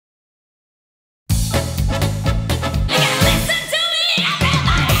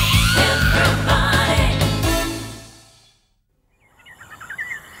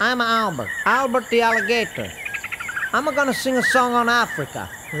I'm Albert, Albert the Alligator. I'm gonna sing a song on Africa.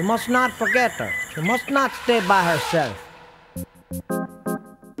 We must not forget her. She must not stay by herself.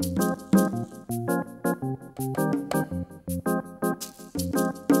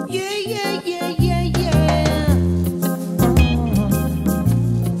 Yeah, yeah, yeah, yeah, yeah.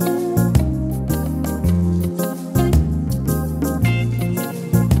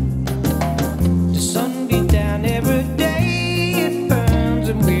 The sun beats down every day. It burns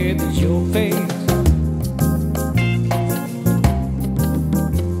and withers your face.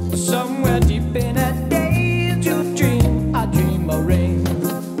 Somewhere deep in that days you dream, I dream of rain.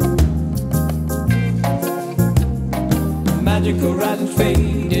 Magic horizons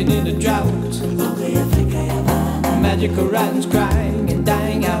fading in the drought. Magic horizons crying and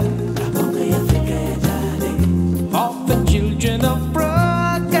dying out. Orphan children of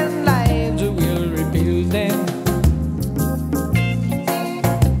broken lives who will rebuild them.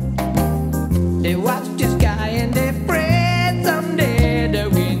 They watch the sky and they pray someday the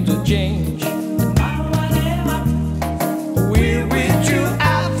winds will change. We're with you,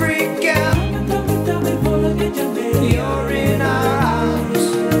 Africa. You're in our arms.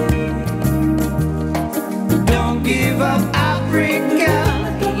 Don't give up, Africa.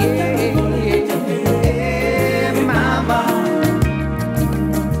 Yeah, mama.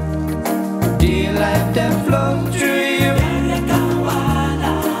 Dear life that flows through you,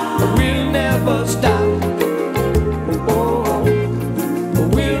 we'll never stop. Oh,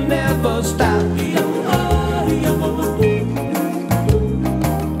 we'll never stop.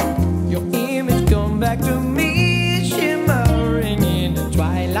 Your image come back to me, shimmering in the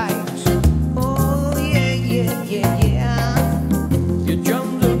twilight. Oh yeah, yeah, yeah, yeah. Your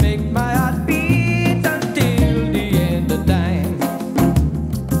drums will make my heart beat until the end of time.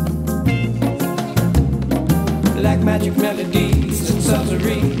 Like magic melodies and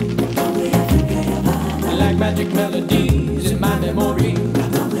sorcery. Like magic melodies in my memory.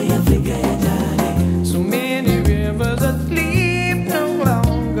 So many rivers asleep no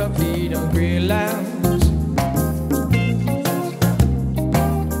longer feed on green lands.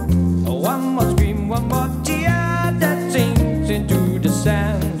 One more scream, one more tear that sinks into the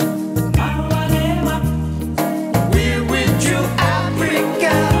sand. We're with you,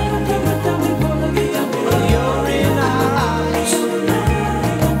 Africa. You're in our arms.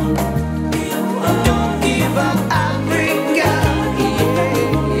 Don't give up, Africa.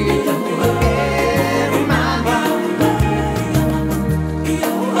 Yeah, mama.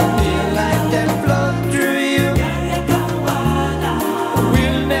 Dear life that flows through you,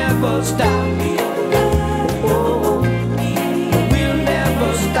 we'll never stop. Oh, we'll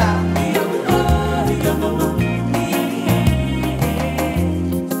never stop.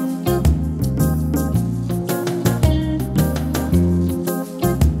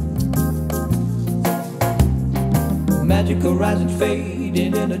 Magic horizons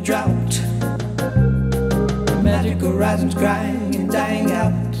fading in a drought. Magic horizons crying and dying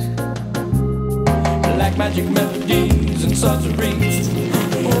out. Like magic melodies and sorceries.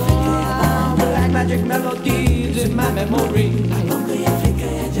 Oh, like magic melodies in my memory.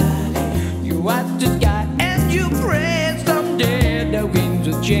 You watch the sky and you pray someday the winds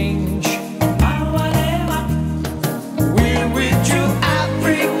will change. We're with you,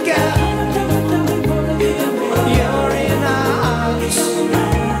 Africa. You're in our arms.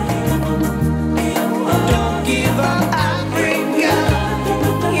 Don't give up, Africa.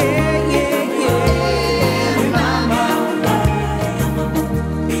 Yeah, yeah, yeah, mama.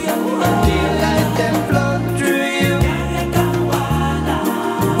 Dear life that flows through you,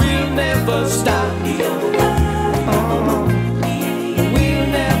 we'll never stop. Oh, we'll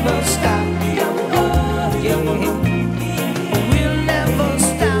never stop. Yeah, we'll never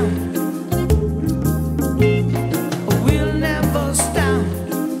stop. We'll never stop.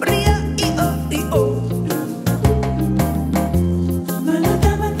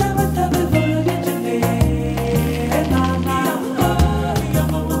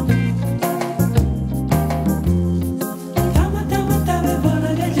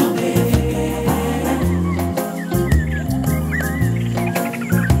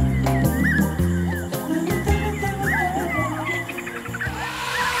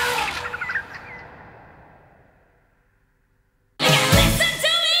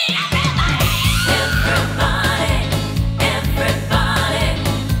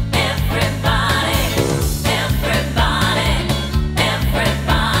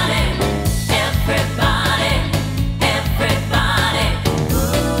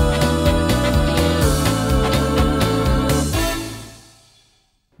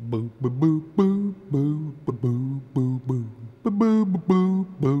 boo boo boo boo boo boo boo boo boo boo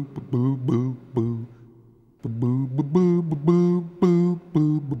boo boo. boo boo boo boo boo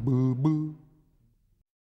boo boo boo boo.